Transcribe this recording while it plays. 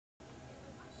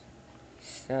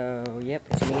So, yep,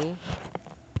 it's me.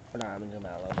 Hold on, I'm gonna zoom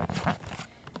out a little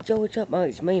bit. So, what's up,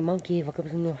 it's me, Monkey. Welcome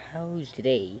to the new house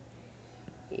today.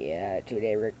 Yeah,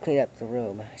 today we're cleaning up the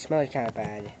room. It smells kind of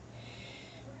bad.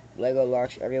 Lego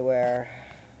blocks everywhere.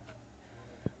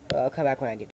 Well, I'll come back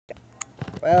when I get done.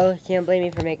 Well, you can't blame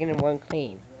me for making it one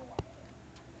clean.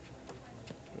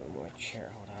 One more chair,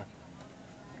 hold on.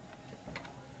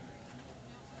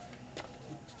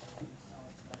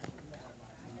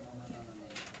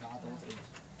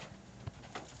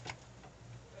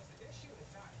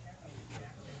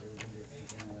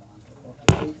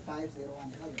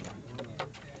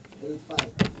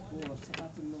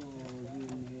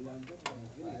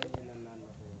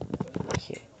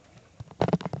 Okay.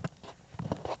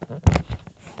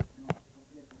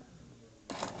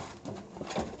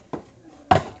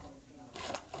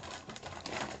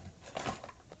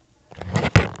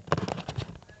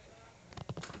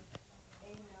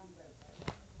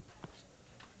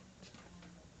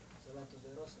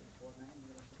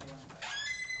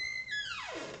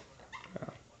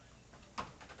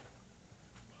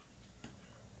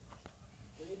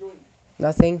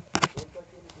 Nothing.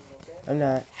 I'm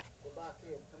not.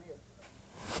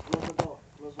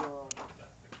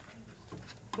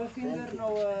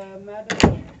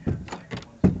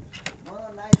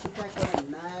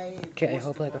 Okay,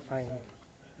 hopefully I can find it.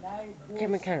 It's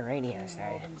gonna be kind of rainy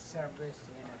outside.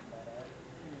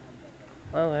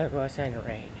 Well, it was kind of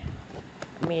rain.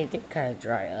 I mean, it did kind of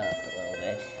dry up a little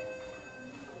bit.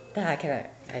 That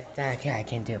I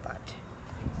can't do about it.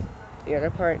 The other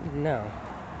part, no.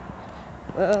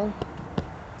 Well,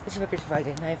 let's see if I can survive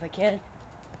the night if I can.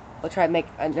 I'll try to make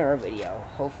another video,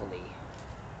 hopefully,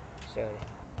 soon.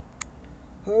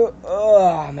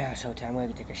 Oh man, I'm so tired. I'm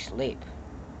gonna take a sleep.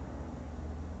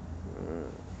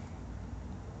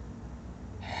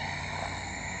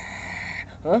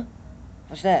 Huh?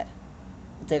 What's that?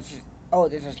 Oh,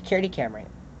 there's a security camera.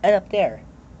 And up there.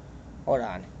 Hold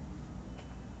on.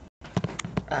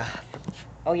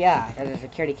 Oh yeah, there's a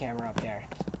security camera up there.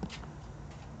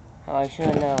 Oh, I should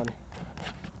have known.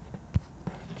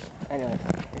 I know.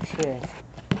 It's here.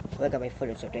 Look at my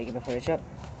footage up. Did I get my footage up?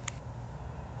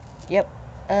 Yep.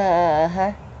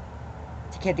 Uh-huh.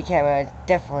 Security camera is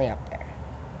definitely up there.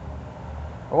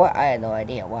 For what? I had no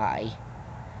idea why.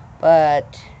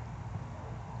 But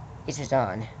it's just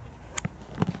on.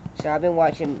 So I've been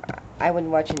watching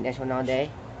this one all day.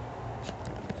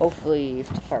 Hopefully it's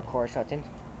parkour or something.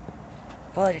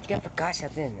 But I just forgot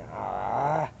something.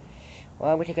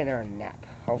 Well, I'm gonna take another nap.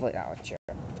 Hopefully that will cheer.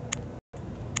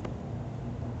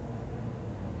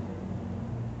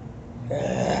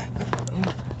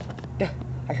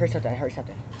 I heard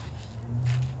something.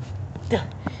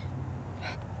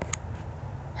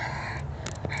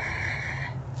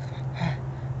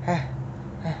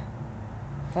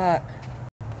 Fuck.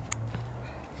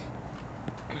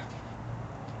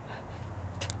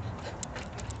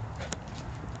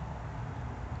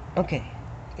 Okay.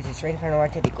 It's a strange paranormal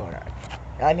activity going on.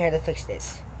 Now I'm here to fix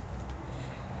this.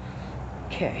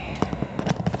 Okay.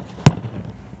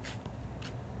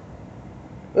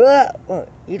 Well,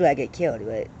 you'd like get killed,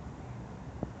 but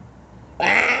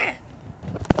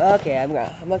okay, I'm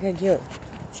not gonna kill it.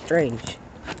 Strange.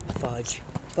 Fudge.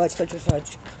 Fudge.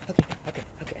 Okay.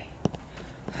 Okay,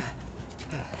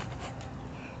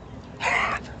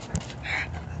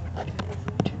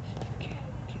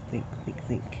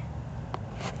 think.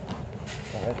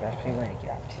 Oh, that's actually where to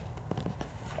get out.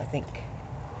 I think.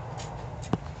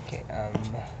 Okay,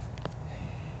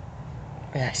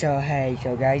 yeah, so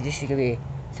guys, this is gonna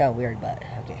sound weird, but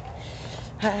okay.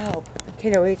 Help!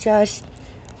 Can you reach us?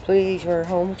 Please, we're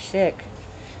homesick.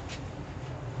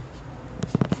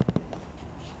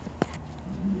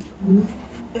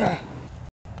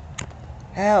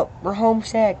 Help! We're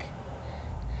homesick.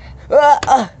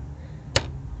 Huh?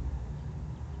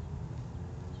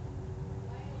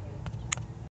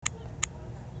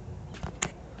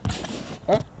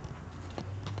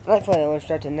 I thought it would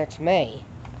start the next May.